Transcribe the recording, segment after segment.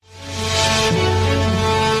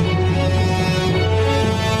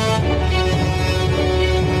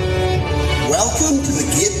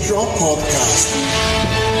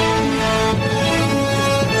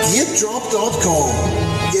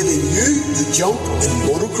jump in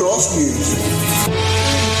motocross news.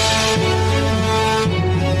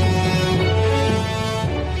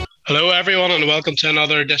 Hello everyone and welcome to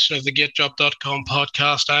another edition of the GateDrop.com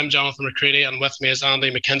podcast. I'm Jonathan McCready and with me is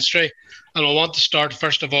Andy McKinstry. And I want to start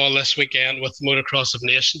first of all this weekend with the Motocross of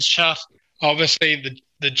Nations chat. Obviously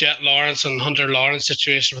the Jet Lawrence and Hunter Lawrence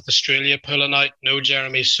situation with Australia pulling out, no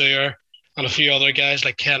Jeremy Sewer and a few other guys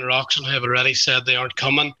like Ken Roxon who have already said they aren't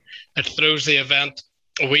coming. It throws the event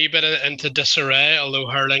a wee bit into disarray, although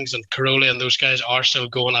Hurlings and Caroli and those guys are still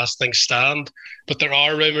going as things stand. But there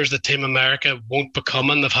are rumours that Team America won't be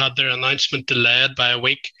coming. They've had their announcement delayed by a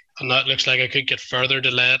week, and that looks like it could get further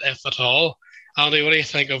delayed, if at all. Andy, what do you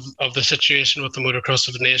think of the situation with the Motocross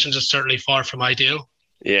of Nations? It's certainly far from ideal.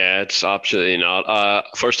 Yeah, it's absolutely not.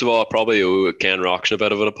 First of all, I probably owe Ken Roxon a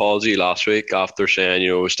bit of an apology last week after saying,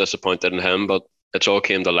 I was disappointed in him, but it's all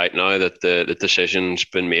came to light now that the decision's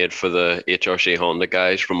been made for the HRC Honda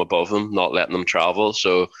guys from above them, not letting them travel.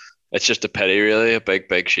 So it's just a pity, really, a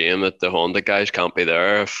big shame that the Honda guys can't be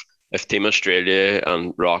there. If Team Australia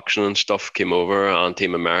and Roxon and stuff came over and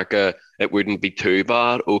Team America, it wouldn't be too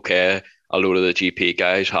bad. Okay, a load of the GP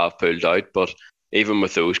guys have pulled out, but even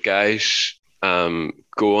with those guys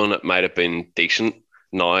going, it might have been decent.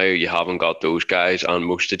 Now you haven't got those guys and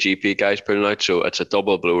most of the GP guys pulling out, so it's a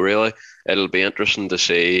double blow, really. It'll be interesting to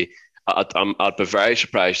see. I'd be very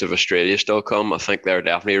surprised if Australia still come. I think they're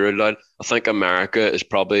definitely ruled out. I think America is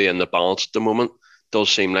probably in the balance at the moment.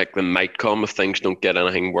 Does seem like they might come if things don't get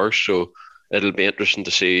anything worse. So it'll be interesting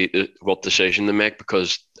to see what decision they make,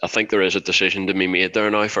 because I think there is a decision to be made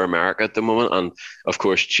there now for America at the moment. And of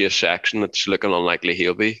course, Chase Sexton, it's looking unlikely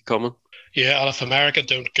he'll be coming. Yeah, and if America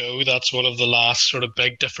don't go, that's one of the last sort of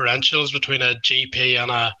big differentials between a GP and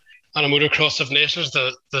a Motocross of Nations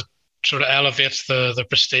that sort of elevates the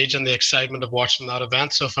prestige and the excitement of watching that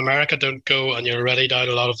event. So if America don't go and you're already down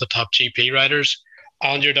a lot of the top GP riders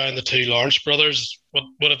and you're down the two Lawrence brothers, what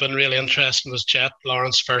would have been really interesting was Jet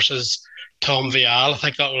Lawrence versus Tom Vial. I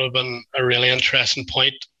think that would have been a really interesting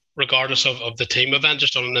point, regardless of the team event,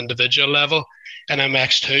 just on an individual level in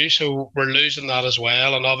MX2. So we're losing that as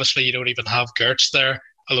well. And obviously you don't even have Gertz there,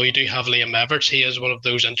 although you do have Liam Everts. He is one of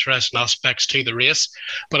those interesting aspects to the race.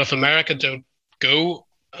 But if America don't go,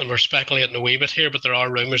 and we're speculating a wee bit here, but there are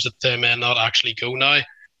rumours that they may not actually go now,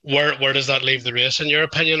 where does that leave the race in your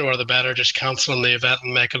opinion? Or are they better just cancelling the event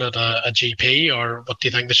and making it a GP? Or what do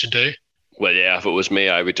you think they should do? Well, yeah, if it was me,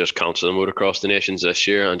 I would just cancel the Motocross the Nations this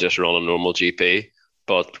year and just run a normal GP.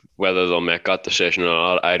 But whether they'll make that decision or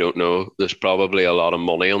not, I don't know. There's probably a lot of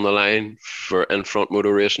money on the line for in-front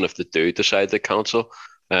motor racing if they do decide to cancel.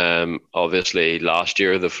 Obviously, last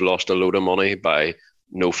year they've lost a load of money by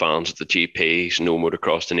no fans at the GPs, no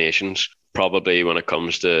Motocross the Nations. Probably when it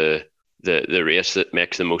comes to the race that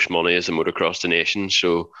makes the most money is the Motocross the Nations.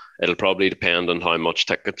 So it'll probably depend on how much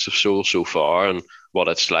tickets have sold so far and what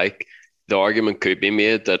it's like. The argument could be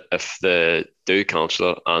made that if they do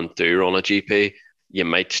cancel and do run a GP, you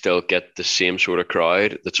might still get the same sort of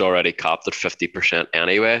crowd that's already capped at 50%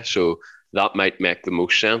 anyway. So that might make the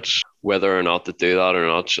most sense. Whether or not to do that or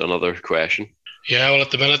not is another question. Yeah, well, at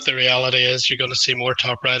the minute, the reality is you're going to see more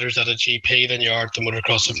top riders at a GP than you are at the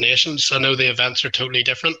Motocross of Nations. I know the events are totally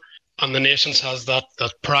different, and the Nations has that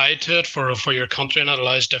pride to it for your country, and it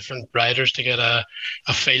allows different riders to get a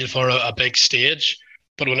feel for a big stage.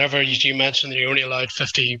 But whenever you mentioned that you're only allowed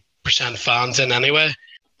 50% fans in anyway,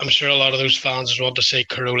 I'm sure a lot of those fans want to see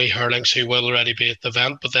Caroli, Hurlings, who will already be at the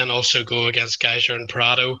event, but then also go against Geiser and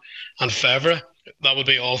Prado and Fevre. That would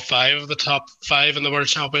be all 5 of the top 5 in the World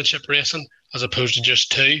Championship racing, as opposed to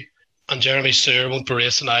just 2. And Jeremy Sewer won't be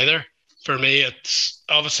racing either. For me, it's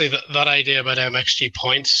obviously that idea about MXG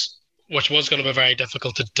points, which was going to be very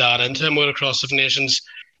difficult to dad into a Motocross of Nations.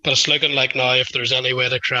 But it's looking like now if there's any way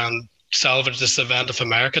to try and salvage this event, if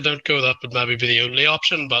America don't go, that would maybe be the only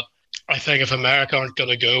option. But I think if America aren't going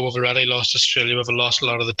to go, we've already lost Australia, we've lost a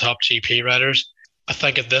lot of the top GP riders. I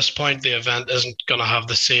think at this point, the event isn't going to have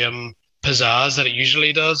the same pizzazz that it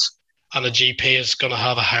usually does, and a GP is going to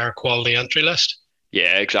have a higher quality entry list.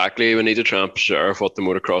 Yeah, exactly. We need to try and preserve what the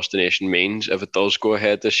Motocross the Nation means. If it does go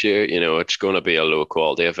ahead this year, it's going to be a low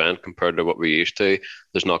quality event compared to what we're used to.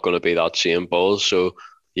 There's not going to be that same buzz. So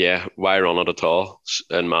yeah, why run it at all,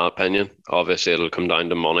 in my opinion? Obviously, it'll come down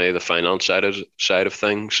to money, the finance side of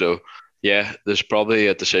things. So yeah, there's probably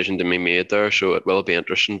a decision to be made there. So it will be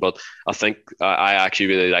interesting. But I think I actually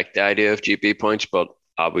really like the idea of GP points, but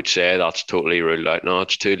I would say that's totally ruled out now.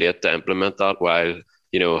 It's too late to implement that while,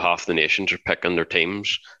 half the nations are picking their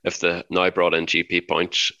teams. If they now brought in GP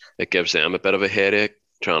points, it gives them a bit of a headache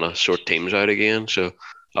trying to sort teams out again. So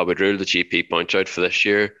I would rule the GP points out for this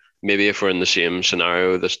year. Maybe if we're in the same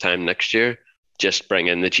scenario this time next year, just bring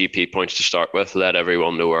in the GP points to start with, let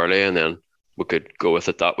everyone know early, and then we could go with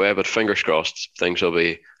it that way. But fingers crossed, things will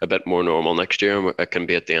be a bit more normal next year, and it can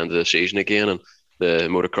be at the end of the season again, and the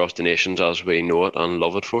motocross the nations as we know it and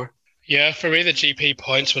love it for. Yeah, for me, the GP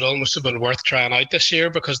points would almost have been worth trying out this year,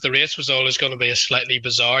 because the race was always going to be a slightly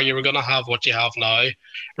bizarre. You were going to have what you have now,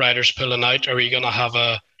 riders pulling out, or you're going to have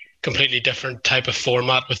a completely different type of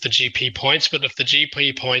format with the GP points. But if the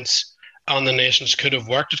GP points on the nations could have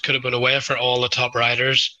worked, it could have been a way for all the top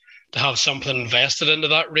riders to have something invested into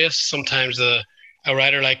that race. Sometimes a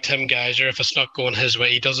rider like Tim Geiser, if it's not going his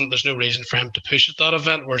way, there's no reason for him to push at that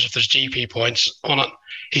event. Whereas if there's GP points on it,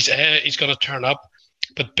 he's going to turn up.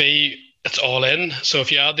 But B, it's all in. So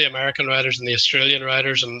if you add the American riders and the Australian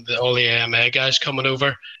riders and all the AMA guys coming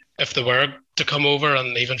over, if they were to come over,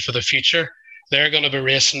 and even for the future, they're going to be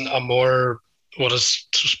racing a more, what is,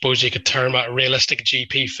 I suppose you could term a realistic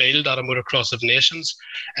GP field at a Motocross of Nations.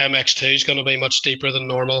 MX2 is going to be much deeper than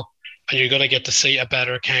normal, and you're going to get to see a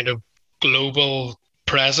better kind of global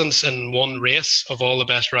presence in one race of all the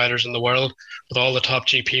best riders in the world, with all the top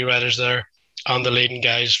GP riders there and the leading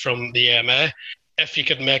guys from the AMA. If you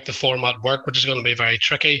could make the format work, which is going to be very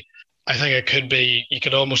tricky, I think it could be, you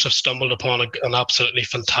could almost have stumbled upon an absolutely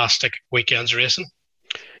fantastic weekend's racing.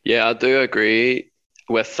 Yeah, I do agree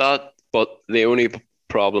with that, but the only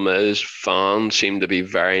problem is fans seem to be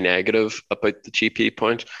very negative about the GP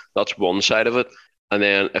points. That's one side of it. And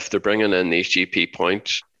then if they're bringing in these GP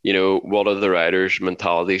points, what are the riders'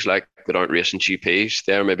 mentalities like that aren't racing GPs?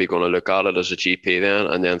 They're maybe going to look at it as a GP then,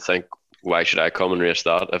 and then think, why should I come and race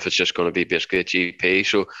that if it's just going to be basically a GP?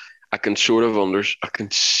 So I can sort of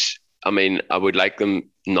I would like them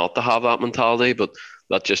not to have that mentality, but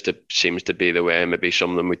that just seems to be the way maybe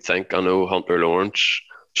some of them would think. I know Hunter Lawrence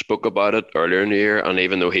spoke about it earlier in the year, and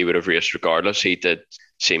even though he would have raced regardless, he did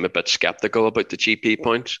seem a bit sceptical about the GP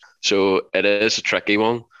points. So it is a tricky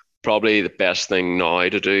one. Probably the best thing now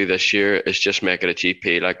to do this year is just make it a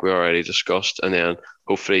GP like we already discussed, and then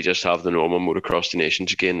hopefully just have the normal Motocross the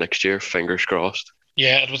Nations again next year. Fingers crossed.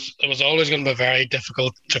 Yeah, it was always going to be very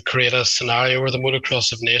difficult to create a scenario where the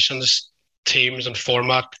Motocross of Nations teams and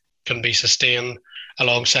format can be sustained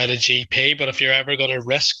alongside a GP. But if you're ever going to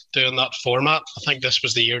risk doing that format, I think this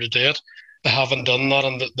was the year to do it. They haven't done that,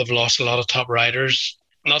 and they've lost a lot of top riders.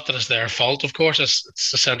 Not that it's their fault, of course.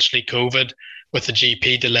 It's essentially COVID with the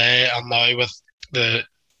GP delay, and now with the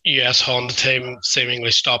US Honda team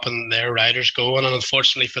seemingly stopping their riders going. And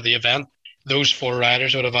unfortunately for the event, those 4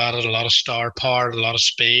 riders would have added a lot of star power, a lot of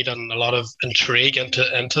speed, and a lot of intrigue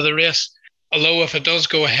into the race. Although if it does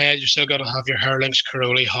go ahead, you're still going to have your Herlings,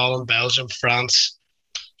 Caroli, Holland, Belgium, France.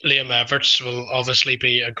 Liam Everts will obviously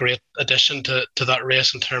be a great addition to that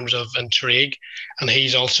race in terms of intrigue. And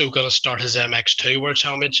he's also going to start his MX2 World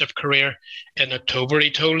Championship career in October, he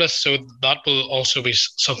told us. So that will also be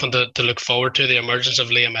something to look forward to, the emergence of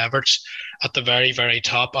Liam Everts at the very, very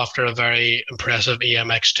top after a very impressive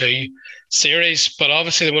EMX2 series. But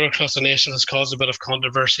obviously the Motocross of Nations has caused a bit of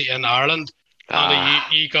controversy in Ireland.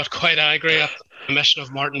 Andy, you got quite angry at the mission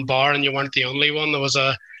of Martin Barr, and you weren't the only one. There was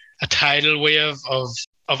a tidal wave of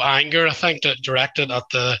anger, I think, that directed at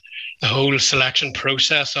the whole selection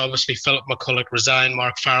process. Obviously, Philip McCulloch resigned.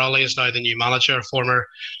 Mark Farrelly is now the new manager, a former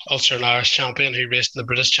Ulster and Irish champion who raced in the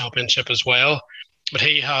British Championship as well. But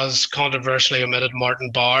he has controversially omitted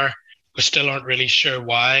Martin Barr. We still aren't really sure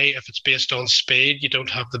why. If it's based on speed, you don't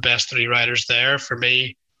have the best 3 riders there. For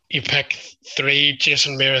me, you pick 3,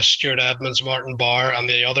 Jason Mears, Stuart Edmonds, Martin Barr, and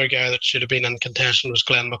the other guy that should have been in contention was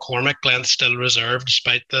Glenn McCormick. Glenn's still reserved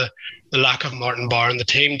despite the lack of Martin Barr in the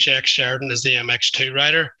team. Jack Sheridan is the MX2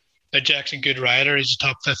 rider. Now, Jack's a good rider. He's a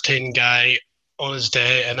top 15 guy on his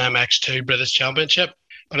day in MX2 British Championship,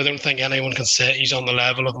 but I don't think anyone can say he's on the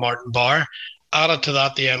level of Martin Barr. Added to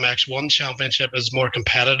that, the MX1 Championship is more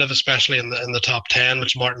competitive, especially in the top 10,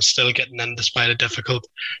 which Martin's still getting in despite a difficult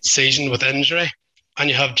season with injury. And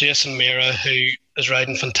you have Jason Mira, who is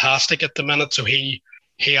riding fantastic at the minute, so he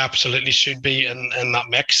absolutely should be in that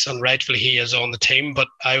mix, and rightfully he is on the team. But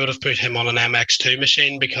I would have put him on an MX2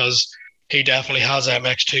 machine because he definitely has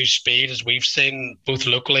MX2 speed, as we've seen both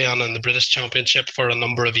locally and in the British Championship for a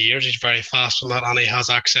number of years. He's very fast on that, and he has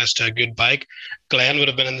access to a good bike. Glenn would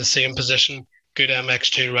have been in the same position, good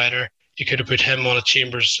MX2 rider. You could have put him on a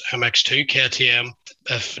Chambers MX2 KTM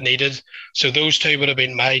if needed. So those 2 would have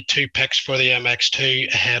been my 2 picks for the MX2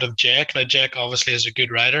 ahead of Jack. Now, Jack obviously is a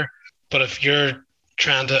good rider, but if you're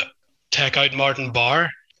trying to take out Martin Barr,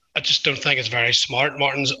 I just don't think it's very smart.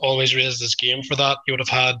 Martin's always raised his game for that. You would have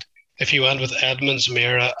had, if you went with Edmonds,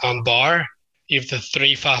 Mira and Barr, you have the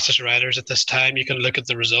three fastest riders at this time. You can look at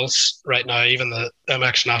the results right now, even the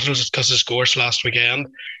MX Nationals, because of course last weekend,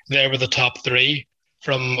 they were the top three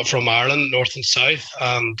from Ireland, north and south.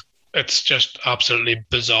 And it's just absolutely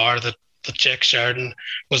bizarre that Jake Sheridan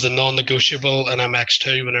was the non-negotiable in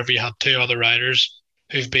MX2 whenever you had two other riders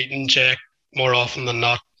who've beaten Jake more often than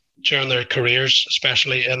not during their careers,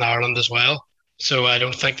 especially in Ireland as well. So I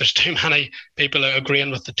don't think there's too many people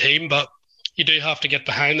agreeing with the team, but you do have to get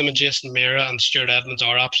behind them, and Jason Mira and Stuart Edmonds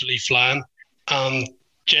are absolutely flying.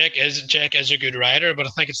 Jake is a good rider, but I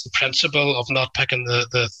think it's the principle of not picking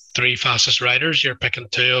the three fastest riders. You're picking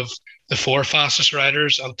two of the four fastest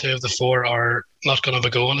riders, and two of the four are not going to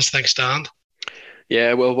be going as things stand.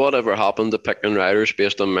 Yeah, well, whatever happened to picking riders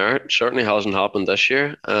based on merit certainly hasn't happened this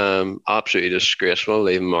year. Absolutely disgraceful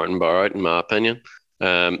leaving Martin Barr out, in my opinion.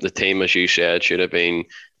 The team, as you said, should have been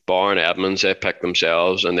Barr and Edmonds. They picked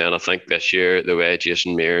themselves, and then I think this year, the way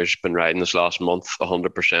Jason Mears been riding this last month,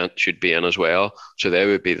 100% should be in as well. So they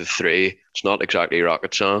would be the three. It's not exactly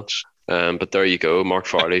rocket science. But there you go. Mark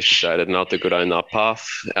Farley's decided not to go down that path.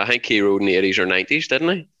 I think he rode in the 80s or 90s,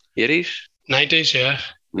 didn't he? 80s? 90s, yeah.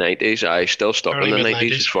 90s. I still stuck Early in the 90s.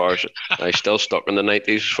 90s as far as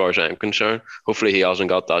as far as I'm concerned. Hopefully he hasn't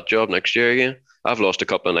got that job next year again. I've lost a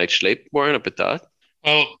couple of nights sleep worrying about that.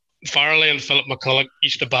 Well, Farley and Philip McCulloch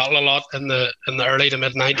used to battle a lot in the early to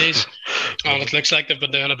mid 90s, and it looks like they've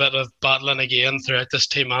been doing a bit of battling again throughout this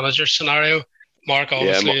team manager scenario. Mark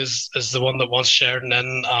obviously is the one that wants Sheridan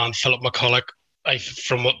in, and Philip McCulloch,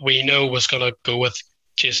 from what we know, was going to go with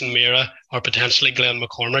Jason Mira or potentially Glenn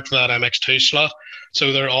McCormick for that MX2 slot.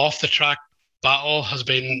 So their off the track battle has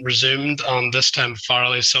been resumed, and this time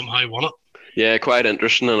Farley somehow won it. Yeah, quite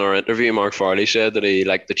interesting. In our interview, Mark Farley said that he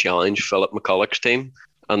liked to challenge Philip McCulloch's team,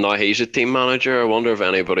 and now he's a team manager. I wonder if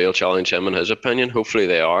anybody will challenge him in his opinion. Hopefully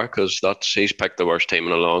they are, because he's picked the worst team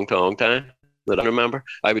in a long time that I remember.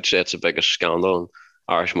 I would say it's the biggest scandal in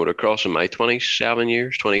Irish motocross in my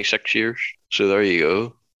 26 years. So there you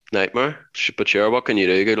go. Nightmare. But sure, what can you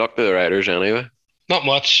do? Good luck to the riders anyway. Not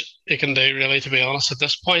much you can do, really, to be honest, at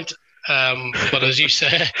this point. But as you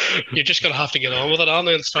say, you're just going to have to get on with it,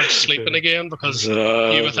 Andy, and start sleeping again, because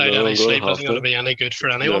you without any sleep isn't going to be any good for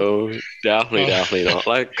anyone. No, definitely not.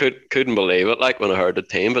 Like, couldn't believe it. Like when I heard the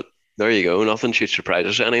team, but there you go. Nothing should surprise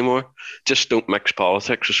us anymore. Just don't mix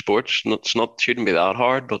politics with sports. Shouldn't be that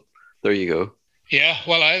hard, but there you go. Yeah,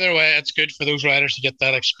 well, either way, it's good for those riders to get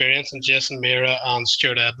that experience, and Jason Mira and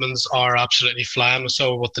Stuart Edmonds are absolutely flying. We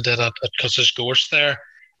saw what they did at Cuss's Gorse there.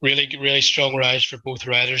 Really, really strong rides for both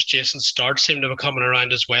riders. Jason's starts seem to be coming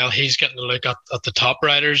around as well. He's getting a look at the top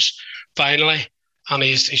riders finally, and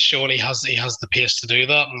he's showing he has the pace to do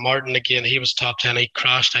that. And Martin, again, he was top 10. He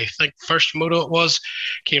crashed, I think, first moto it was,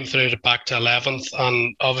 came through back to 11th,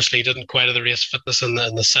 and obviously didn't quite have the race fitness in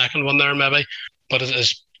the second one there maybe, but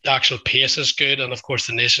his actual pace is good, and of course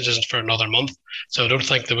the Nations isn't for another month, so I don't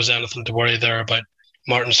think there was anything to worry there about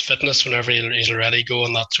Martin's fitness whenever he's already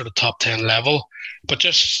going that sort of top 10 level. But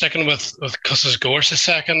just sticking with Cuss's Gorse a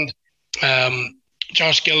second,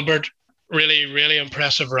 Josh Gilbert, really, really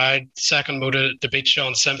impressive ride. Second moto to beat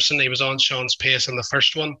Sean Simpson. He was on Sean's pace in the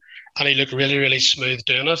first one, and he looked really, really smooth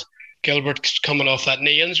doing it. Gilbert's coming off that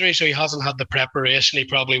knee injury, so he hasn't had the preparation he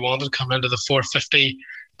probably wanted coming into the 450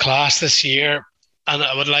 class this year. And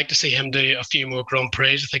I would like to see him do a few more Grand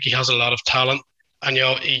Prix. I think he has a lot of talent. And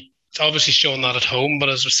he's obviously shown that at home, but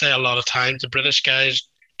as we say a lot of times, the British guys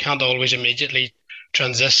can't always immediately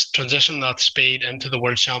transition that speed into the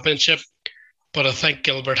World Championship. But I think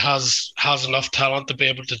Gilbert has enough talent to be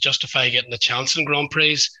able to justify getting a chance in Grand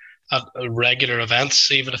Prix at regular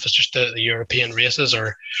events, even if it's just the European races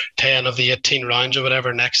or 10 of the 18 rounds or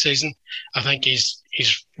whatever next season. I think he's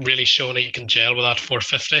really shown he can gel with that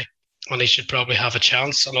 450. And he should probably have a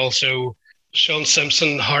chance. And also, Sean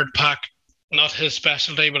Simpson, hard pack, not his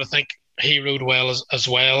specialty, but I think he rode well as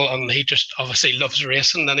well. And he just obviously loves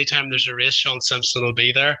racing. Anytime there's a race, Sean Simpson will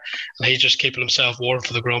be there. And he's just keeping himself warm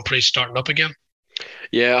for the Grand Prix starting up again.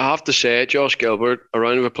 Yeah, I have to say, Josh Gilbert, a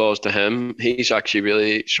round of applause to him. He's actually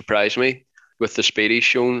really surprised me with the speed he's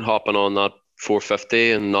shown, hopping on that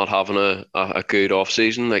 450 and not having a good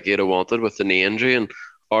off-season like he'd have wanted with the knee injury, and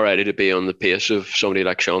already to be on the pace of somebody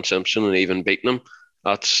like Sean Simpson and even beating him.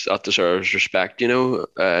 That deserves respect,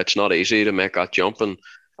 It's not easy to make that jump, and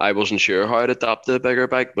I wasn't sure how to adapt to a bigger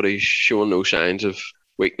bike, but he's showing no signs of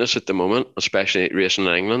weakness at the moment, especially racing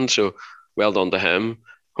in England. So well done to him.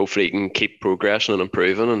 Hopefully he can keep progressing and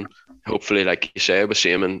improving, and hopefully, like you say, we'll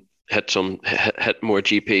see him and hit more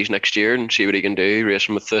GPs next year and see what he can do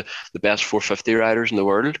racing with the best 450 riders in the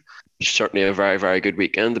world. certainly a very, very good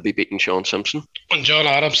weekend to be beating Sean Simpson. And John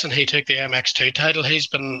Adamson, he took the MX2 title. He's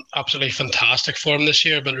been absolutely fantastic for him this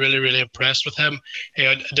year. Been really, really impressed with him. He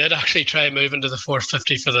did actually try moving to the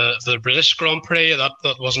 450 for the British Grand Prix.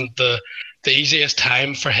 That wasn't the easiest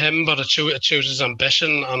time for him, but it shows his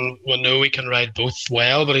ambition, and we know he can ride both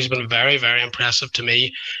well. But he's been very, very impressive to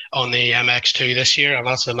me on the MX2 this year, and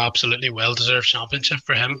that's an absolutely well-deserved championship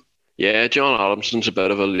for him. Yeah, John Adamson's a bit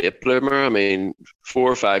of a late bloomer. I mean,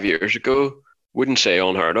 4 or 5 years ago, wouldn't say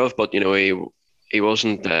unheard of, but he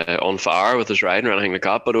wasn't on fire with his riding or anything like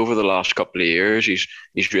that. But over the last couple of years,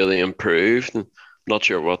 he's really improved. And I'm not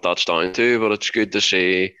sure what that's down to, but it's good to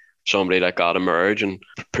see somebody like that emerge and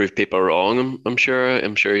prove people wrong. I'm sure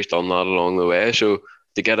he's done that along the way. So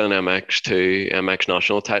to get an MX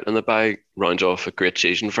national title in the bag rounds off a great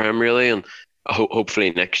season for him, really. And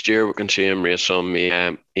hopefully next year we can see him race some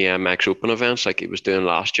EMX Open events like he was doing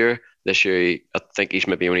last year. This year, I think he's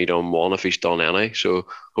maybe only done one if he's done any. So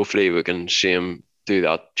hopefully we can see him do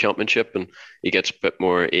that championship and he gets a bit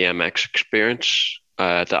more EMX experience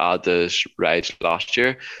to add to his rides last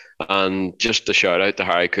year. And just to shout out to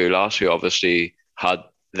Harry Koulas, who obviously had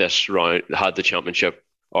the championship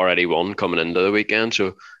already won coming into the weekend.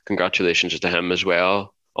 So congratulations to him as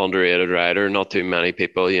well. Underrated rider. Not too many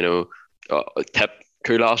people, tip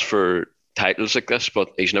Koulas for titles like this,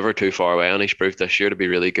 but he's never too far away, and he's proved this year to be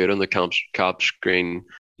really good on the cab screen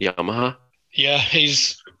Yamaha. Yeah,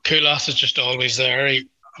 Koulas is just always there.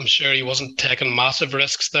 I'm sure he wasn't taking massive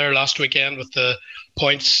risks there last weekend with the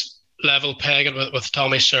points level pegging with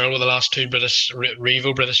Tommy Searle with the last two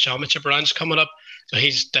Revo British Championship rounds coming up. So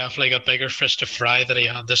he's definitely got bigger fish to fry than he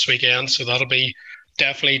had this weekend. So that'll be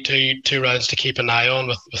definitely two rounds to keep an eye on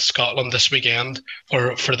with Scotland this weekend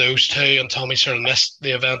for those two. And Tommy Searle missed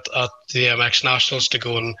the event at the MX Nationals to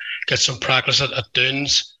go and get some practice at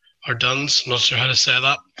Duns, not sure how to say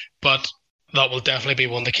that. But that will definitely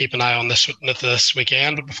be one to keep an eye on this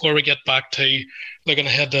weekend. But before we get back to looking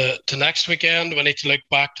ahead to next weekend, we need to look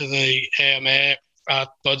back to the AMA at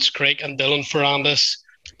Budds Creek, and Dylan Ferrandis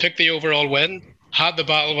took the overall win. Had the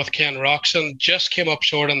battle with Ken Roxon, just came up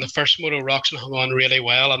short in the first moto. Roxon hung on really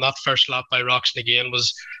well, and that first lap by Roxon again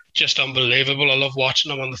was just unbelievable. I love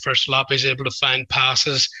watching him on the first lap. He's able to find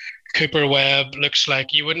passes. Cooper Webb looks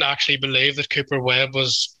like you wouldn't actually believe that Cooper Webb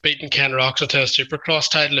was beating Ken Roxon to a Supercross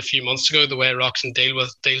title a few months ago, the way Roxon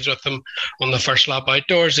deals with him on the first lap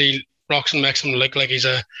outdoors. Roxon makes him look like he's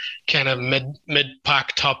a kind of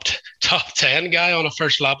mid-pack top 10 guy on a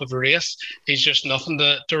first lap of a race. He's just nothing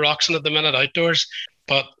to Roxon at the minute outdoors.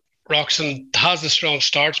 But Roxon has the strong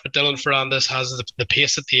starts, but Dylan Ferrandis has the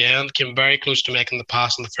pace at the end. Came very close to making the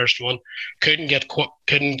pass in the first one. Couldn't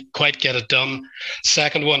quite get it done.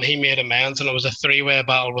 Second one, he made amends, and it was a three-way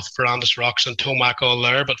battle with Ferrandis, Roxon, Tomac all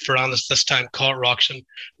there. But Ferrandis this time caught Roxon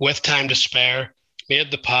with time to spare,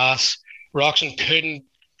 made the pass. Roxon couldn't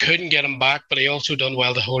get him back, but he also done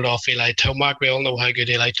well to hold off Eli Tomac. We all know how good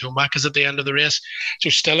Eli Tomac is at the end of the race. So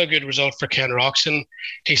still a good result for Ken Roxon.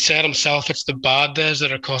 He said himself it's the bad days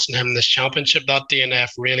that are costing him this championship. That DNF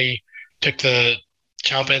really took the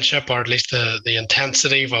championship, or at least the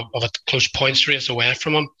intensity of a close points race away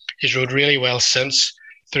from him. He's rode really well since.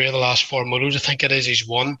 3 of the last 4 motos, I think it is, he's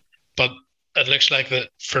won. But it looks like that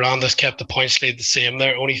Ferrandis kept the points lead the same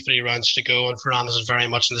there. Only 3 rounds to go, and Ferrandis is very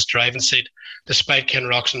much in this driving seat, despite Ken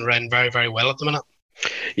Roxon riding very, very well at the minute.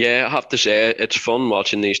 Yeah, I have to say, it's fun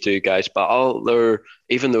watching these two guys battle.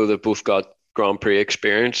 Even though they've both got Grand Prix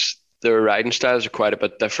experience, their riding styles are quite a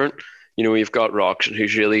bit different. You've got Roxon,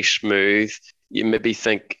 who's really smooth. You maybe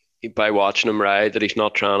think by watching him ride that he's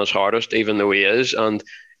not trying his hardest, even though he is. And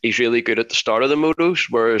he's really good at the start of the motos,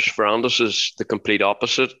 whereas Ferrandis is the complete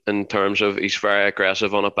opposite in terms of he's very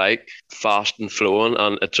aggressive on a bike, fast and flowing,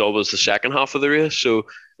 and it's always the second half of the race. So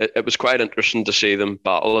it was quite interesting to see them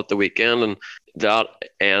battle at the weekend, and that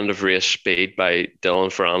end of race speed by Dylan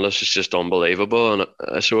Ferrandis is just unbelievable,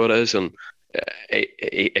 and so it is. And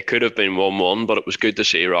it could have been 1-1, but it was good to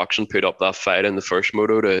see Roxon put up that fight in the first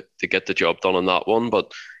moto to get the job done on that one.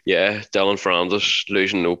 But yeah, Dylan Ferrandis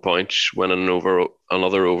losing no points, winning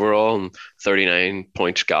another overall, and 39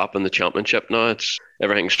 points gap in the championship now.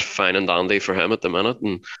 Everything's fine and dandy for him at the minute.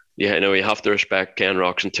 And yeah, you have to respect Ken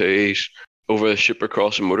Roxon too. He's over the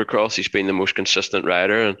Supercross and Motocross, he's been the most consistent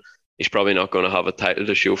rider, and he's probably not going to have a title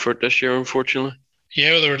to show for it this year, unfortunately.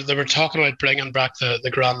 Yeah, they were talking about bringing back the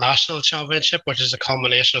Grand National Championship, which is a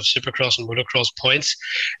combination of Supercross and Motocross points.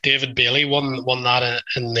 David Bailey won that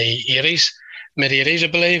in the 80s, mid-80s, I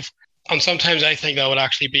believe. And sometimes I think that would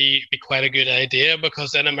actually be quite a good idea,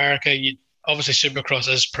 because in America, obviously Supercross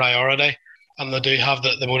is priority, and they do have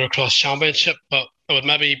the Motocross Championship, but it would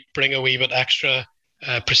maybe bring a wee bit extra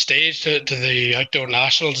prestige to the outdoor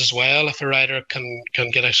nationals as well. If a rider can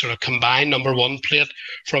get a sort of combined number one plate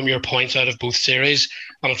from your points out of both series,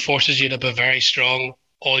 and it forces you to be very strong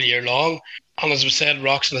all year long. And as we said,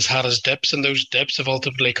 Roxon has had his dips, and those dips have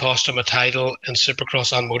ultimately cost him a title in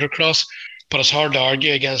Supercross and Motocross. But it's hard to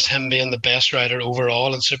argue against him being the best rider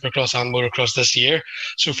overall in Supercross and Motocross this year.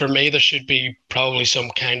 So for me, there should be probably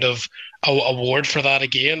some kind of award for that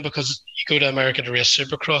again, because you go to America to race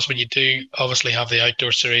Supercross, but you do obviously have the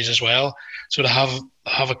outdoor series as well. So to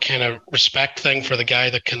have a kind of respect thing for the guy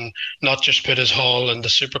that can not just put his haul into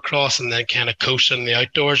Supercross and then kind of coast in the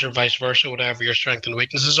outdoors, or vice versa, whatever your strengths and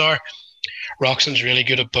weaknesses are. Roxon's really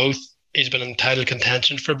good at both. He's been in title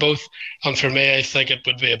contention for both. And for me, I think it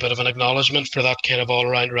would be a bit of an acknowledgement for that kind of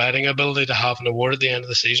all-around riding ability to have an award at the end of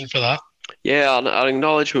the season for that. Yeah, an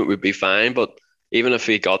acknowledgement would be fine, but even if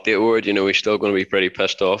he got the award, he's still going to be pretty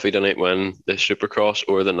pissed off he didn't win the Supercross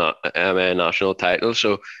or the national title,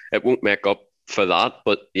 so it won't make up for that.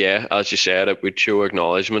 But yeah, as you said, it would show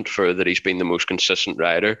acknowledgement for that he's been the most consistent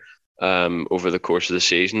rider over the course of the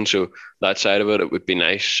season. So that side of it would be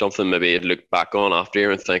nice. Something maybe you'd look back on after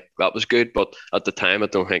here and think that was good. But at the time, I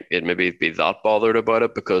don't think it'd maybe be that bothered about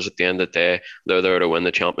it, because at the end of the day, they're there to win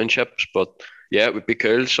the championships. But yeah, it would be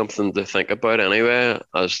cool, something to think about anyway,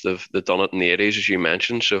 as they've done it in the 80s, as you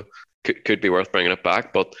mentioned. So could be worth bringing it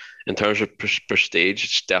back. But in terms of prestige,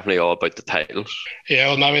 it's definitely all about the titles. Yeah,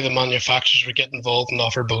 well, maybe the manufacturers would get involved and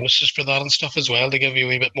offer bonuses for that and stuff as well, to give you a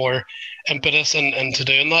wee bit more impetus into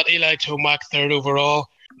doing that. Eli Tomac, third overall.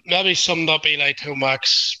 Maybe summed up Eli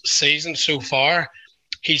Tomac's season so far.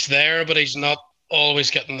 He's there, but he's not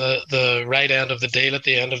always getting the right end of the deal at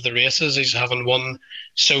the end of the races. He's having one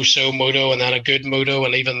so-so moto and then a good moto,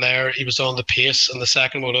 and even there he was on the pace in the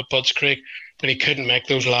second moto at Budds Creek, but he couldn't make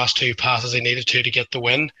those last two passes he needed to get the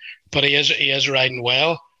win. But he is riding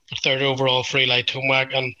well, third overall for Eli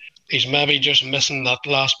Tomac, and he's maybe just missing that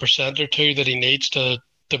last % or two that he needs to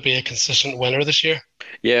be a consistent winner this year.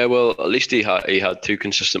 Yeah, well, at least he had two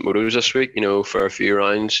consistent motos this week, for a few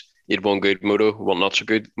rounds. He had one good moto, one not so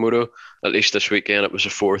good moto. At least this weekend it was a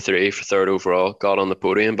 4-3 for third overall, got on the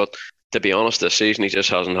podium. But to be honest, this season he just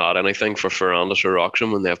hasn't had anything for Ferrandis or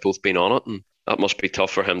Roxon when they've both been on it. And that must be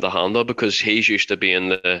tough for him to handle, because he's used to being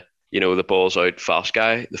the balls out fast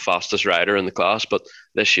guy, the fastest rider in the class. But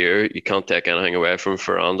this year you can't take anything away from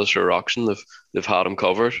Ferrandis or Roxon. They've had him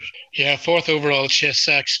covered. Yeah, fourth overall, Chase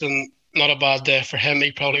Sexton. Not a bad day for him.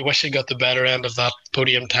 He probably wished he got the better end of that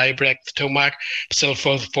podium tiebreak with Tomac. Still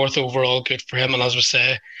fourth overall, good for him. And as we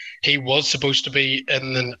say, he was supposed to be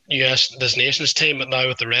in the this nation's team, but now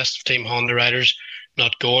with the rest of Team Honda riders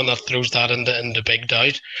not going, that throws that into big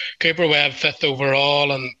doubt. Cooper Webb, fifth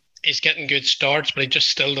overall, and he's getting good starts, but he just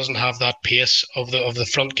still doesn't have that pace of the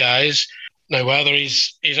front guys. Now, whether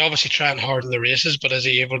he's obviously trying hard in the races, but is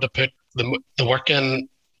he able to put the work in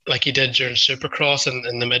like he did during Supercross and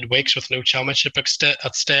in the midweeks with no championship at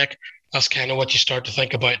stake? That's kind of what you start to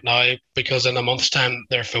think about now, because in a month's time,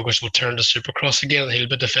 their focus will turn to Supercross again, and he'll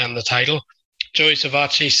be defending the title. Joey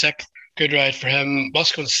Savacci, sixth, good ride for him.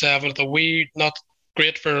 Musquin, seventh, a wee not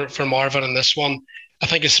great for Marvin in this one. I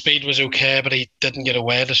think his speed was okay, but he didn't get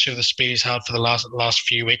away to show the speed he's had for the last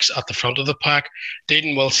few weeks at the front of the pack.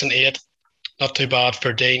 Dean Wilson, eighth, not too bad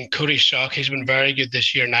for Dean. Cody Shock, he's been very good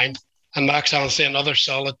this year, ninth. And Max Anstey, another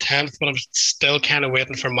solid 10th, but I'm still kind of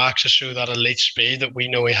waiting for Max to show that elite speed that we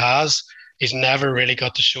know he has. He's never really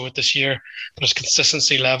got to show it this year, but his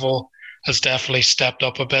consistency level has definitely stepped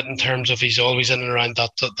up a bit in terms of he's always in and around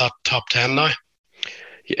that top 10 now.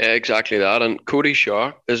 Yeah, exactly that. And Cody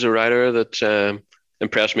Shaw is a rider that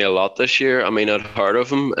impressed me a lot this year. I mean, I'd heard of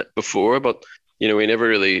him before, but, he never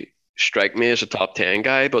really struck me as a top 10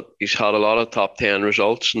 guy, but he's had a lot of top 10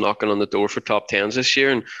 results, knocking on the door for top 10s this year.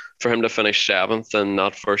 And for him to finish seventh in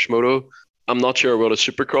that first moto, I'm not sure what his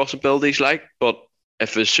Supercross ability's like, but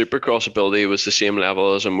if his Supercross ability was the same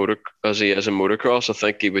level as he is in motocross, I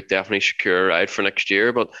think he would definitely secure a ride for next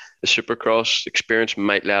year. But the Supercross experience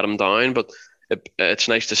might let him down, but it's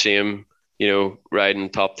nice to see him, riding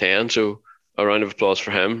top 10. So a round of applause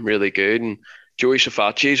for him, really good. And Joey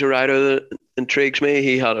Savacci is a rider that intrigues me.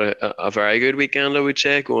 He had a very good weekend, I would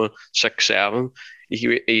say, going 6-7.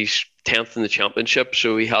 He's 10th in the championship,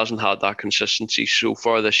 so he hasn't had that consistency so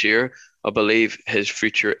far this year. I believe his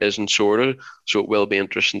future isn't sorted, so it will be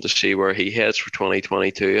interesting to see where he heads for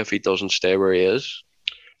 2022 if he doesn't stay where he is.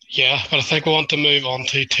 Yeah, but I think we want to move on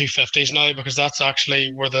to 250s now, because that's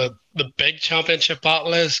actually where the big championship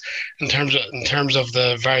battle is in terms of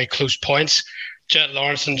the very close points. Jet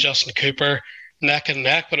Lawrence and Justin Cooper neck and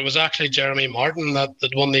neck, but it was actually Jeremy Martin that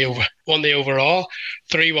won the overall.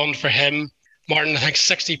 3-1 for him. Martin, I think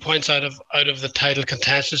 60 points out of the title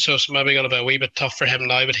contention, so it's maybe going to be a wee bit tough for him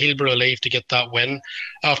now, but he'll be relieved to get that win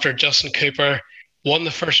after Justin Cooper won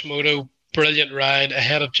the first moto. Brilliant ride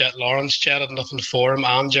ahead of Jet Lawrence. Jet had nothing for him,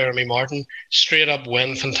 and Jeremy Martin. Straight up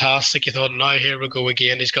win, fantastic. You thought, now here we go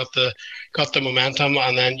again. He's got the momentum,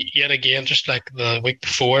 and then yet again, just like the week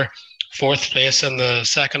before, fourth place in the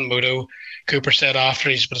second moto. Cooper said after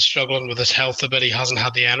he's been struggling with his health a bit, he hasn't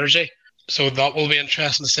had the energy. So that will be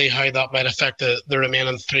interesting to see how that might affect the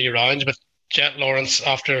remaining 3 rounds. But Jet Lawrence,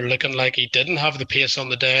 after looking like he didn't have the pace on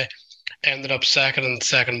the day, ended up second in the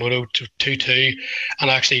second moto to 2-2, and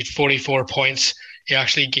actually 44 points. He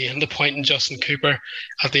actually gained a point in Justin Cooper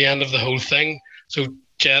at the end of the whole thing. So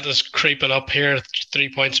Jet is creeping up here,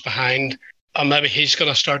 3 points behind, and maybe he's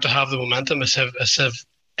going to start to have the momentum as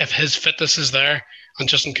if his fitness is there and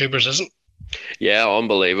Justin Cooper's isn't. Yeah,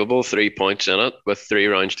 unbelievable. 3 points in it with 3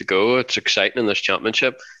 rounds to go. It's exciting in this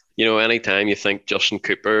championship. You know, anytime you think Justin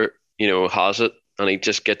Cooper, has it and he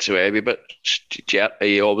just gets away a bit, Jet,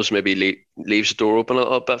 he always maybe leaves the door open a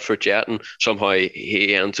little bit for Jet, and somehow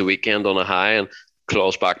he ends the weekend on a high and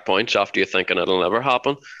claws back points after you're thinking it'll never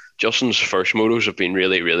happen. Justin's first motos have been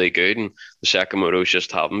really, really good, and the second motos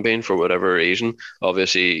just haven't been for whatever reason.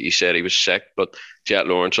 Obviously, he said he was sick, but Jet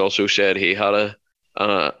Lawrence also said he had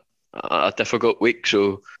a difficult week.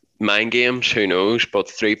 So mind games, who knows?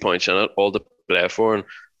 But 3 points in it, all to play for, and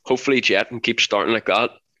hopefully Jet can keep starting like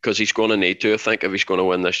that, because he's going to need to, I think, if he's going to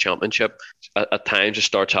win this championship. At times, his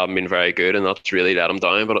starts haven't been very good, and that's really let him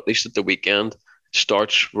down. But at least at the weekend,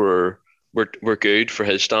 starts were good for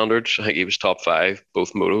his standards. I think he was top 5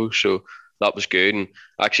 both motos, so that was good. And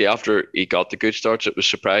actually, after he got the good starts, it was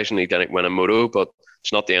surprising he didn't win a moto, but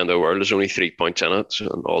it's not the end of the world. There's only 3 points in it,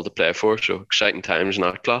 and all to play for. So exciting times in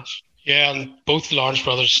that class. Yeah, and both Lawrence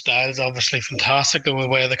brothers' styles obviously fantastic, the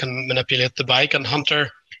way they can manipulate the bike. And Hunter,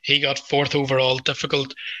 he got 4th overall,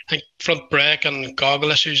 difficult, I think, front brake and goggle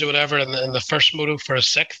issues or whatever in the first moto for a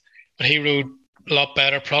 6th. But he rode a lot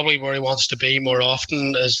better, probably where he wants to be more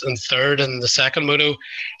often is in 3rd in the second moto.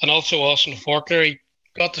 And also Austin Faulkner, he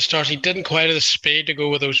got the start. He didn't quite have the speed to go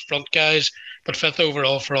with those front guys, but 5th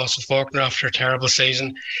overall for Austin Faulkner after a terrible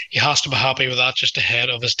season. He has to be happy with that, just ahead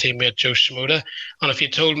of his teammate Joe Shimoda. And if you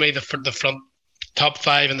told me the front top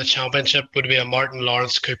 5 in the championship would be a Martin,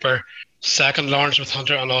 Lawrence, Cooper, second Lawrence with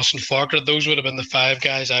Hunter and Austin Faulkner, those would have been the 5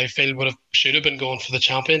 guys I feel should have been going for the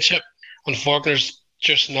championship. And Faulkner's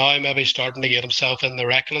just now maybe starting to get himself in the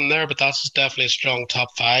reckoning there, but that's definitely a strong top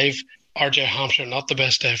 5. RJ Hampshire, not the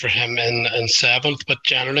best day for him in 7th, but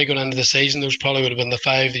generally going into the season, those probably would have been the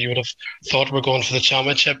 5 that you would have thought were going for the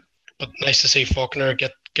championship. But nice to see Faulkner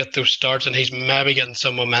get those starts, and he's maybe getting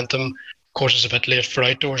some momentum. Of course, it's a bit late for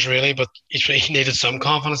outdoors, really, but he needed some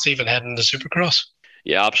confidence even heading to Supercross.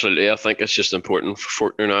 Yeah, absolutely. I think it's just important for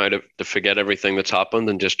Faulkner now to forget everything that's happened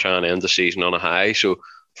and just try and end the season on a high. So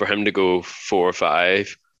for him to go 4 or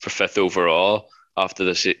 5 for 5th overall after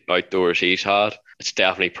the outdoors he's had, it's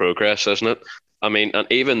definitely progress, isn't it? I mean, and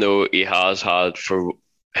even though he has had, for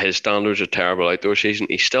his standards, a terrible outdoor season,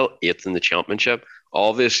 he's still 8th in the championship.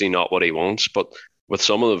 Obviously not what he wants, but with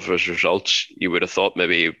some of his results, you would have thought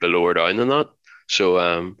maybe he'd be lower down than that.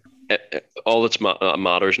 So all that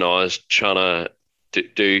matters now is trying to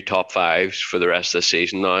do top 5s for the rest of the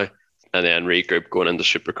season now, and then regroup going into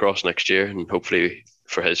Supercross next year. And hopefully,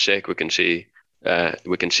 for his sake, we can see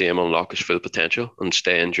him unlock his full potential and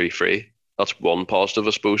stay injury free. That's one positive,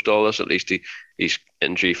 I suppose, to all this. At least he's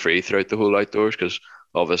injury free throughout the whole outdoors, because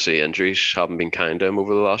obviously injuries haven't been kind to him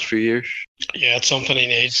over the last few years. Yeah, it's something he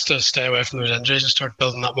needs to stay away from those injuries and start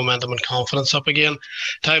building that momentum and confidence up again.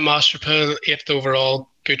 Ty Masterpool, 8th overall,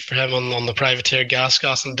 good for him on the privateer gas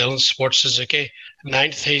and Dylan Sports Suzuki.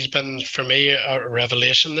 9th, he's been, for me, a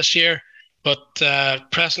revelation this year. But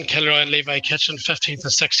Preston Kilroy and Levi Kitchen, 15th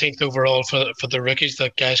and 16th overall for the rookies, the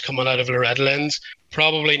guys coming out of Loretta Lynn's.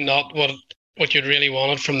 Probably not what you'd really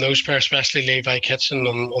wanted from those pair, especially Levi Kitchen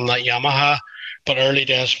on that Yamaha. But early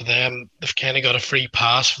days for them, they've kind of got a free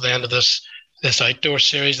pass for the end of this outdoor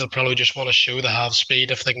series. They'll probably just want to show they have speed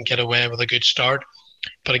if they can get away with a good start.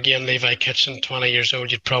 But again, Levi Kitchen, 20 years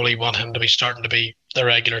old, you'd probably want him to be starting to be the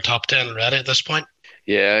regular top 10 already at this point.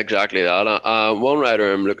 Yeah, exactly that. One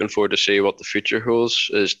rider I'm looking forward to see what the future holds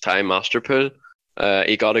is Ty Masterpool.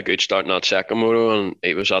 He got a good start in that second moto, and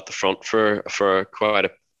he was at the front for quite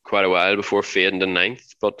a while before fading to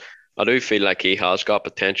 9th. But I do feel like he has got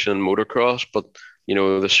potential in motocross, but the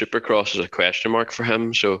Supercross is a question mark for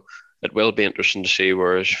him. So it will be interesting to see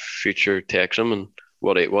where his future takes him and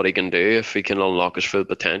what he can do if he can unlock his full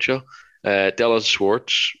potential. Dylan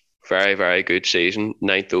Swartz, very, very good season,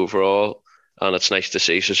 9th overall. And it's nice to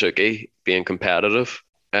see Suzuki being competitive.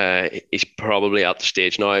 he's probably at the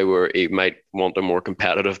stage now where he might want a more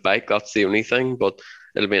competitive bike. That's the only thing, but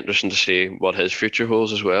it'll be interesting to see what his future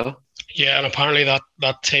holds as well. Yeah, and apparently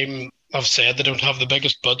that team have said they don't have the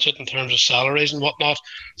biggest budget in terms of salaries and whatnot.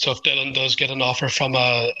 So if Dylan does get an offer from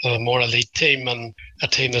a more elite team and a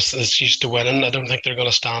team that's used to winning, I don't think they're going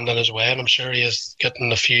to stand in his way. And I'm sure he is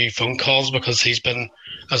getting a few phone calls because he's been,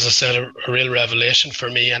 as I said, a real revelation for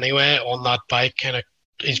me anyway on that bike.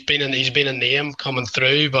 He's been a name coming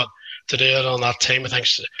through, but to do it on that team, I think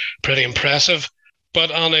is pretty impressive.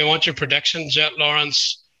 But Andy, I want your prediction. Jet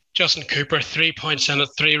Lawrence, Justin Cooper, 3 points in it,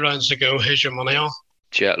 3 rounds to go. Who's your money on?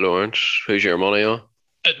 Jet Lawrence, who's your money on?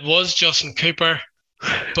 It was Justin Cooper,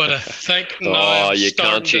 but I think now you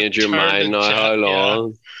can't change your mind now. How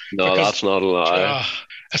long? Yeah. No, that's not a lie.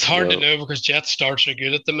 It's hard to know because Jet starts are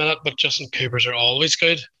good at the minute, but Justin Cooper's are always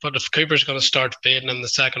good. But if Cooper's going to start fading in the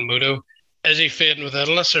second moto, is he fading with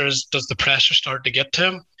illness, or does the pressure start to get to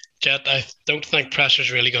him? Jet, I don't think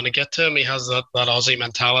pressure's really going to get to him. He has that Aussie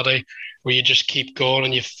mentality where you just keep going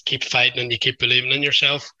and you keep fighting and you keep believing in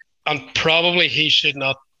yourself. And probably he should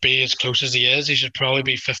not be as close as he is. He should probably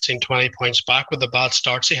be 15, 20 points back with the bad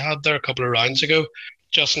starts he had there a couple of rounds ago.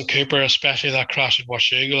 Justin Cooper, especially that crash at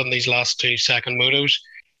Washougal in these last 2 second motos,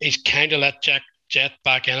 he's kind of let Jet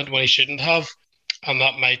back in it when he shouldn't have. And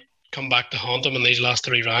that might come back to haunt him in these last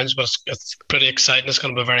 3 rounds. But it's pretty exciting. It's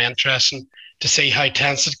going to be very interesting to see how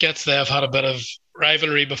tense it gets. They have had a bit of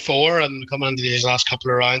rivalry before, and coming into these last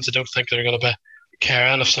couple of rounds, I don't think they're going to be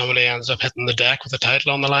caring if somebody ends up hitting the deck with the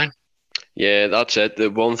title on the line. Yeah, that's it.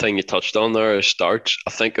 The one thing you touched on there is starts.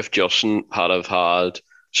 I think if Justin had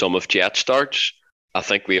some of Jet's starts, I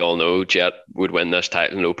think we all know Jet would win this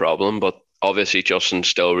title, no problem. But obviously Justin's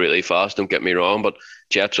still really fast, don't get me wrong, but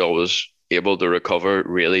Jet's always able to recover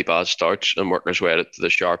really bad starts and work his way to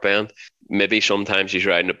the sharp end. Maybe sometimes he's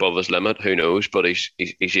riding above his limit, who knows, but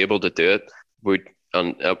he's able to do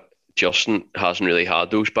it. Justin hasn't really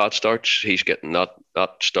had those bad starts. He's getting that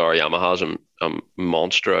Star Yamaha's a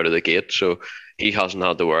monster out of the gate, so he hasn't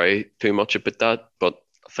had to worry too much about that. But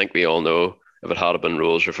I think we all know if it had been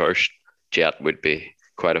roles reversed, Jet would be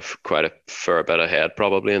quite a fair bit ahead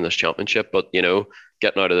probably in this championship. But getting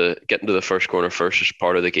to the first corner first is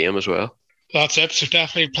part of the game as well. That's it. So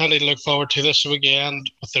definitely plenty to look forward to this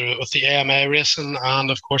weekend with the AMA racing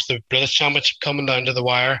and of course the British Championship coming down to the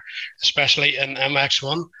wire, especially in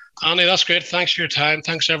MX1. Andy, that's great. Thanks for your time.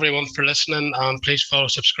 Thanks everyone for listening, and please follow,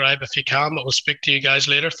 subscribe if you can. But we'll speak to you guys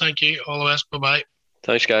later. Thank you. All the best. Bye-bye.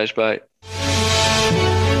 Thanks, guys. Bye.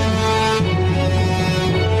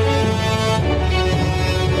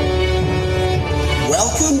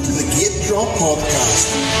 Welcome to the GateDrop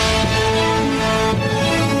Podcast.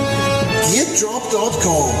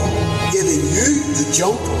 GateDrop.com, giving you the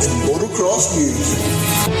jump in motocross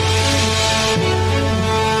news.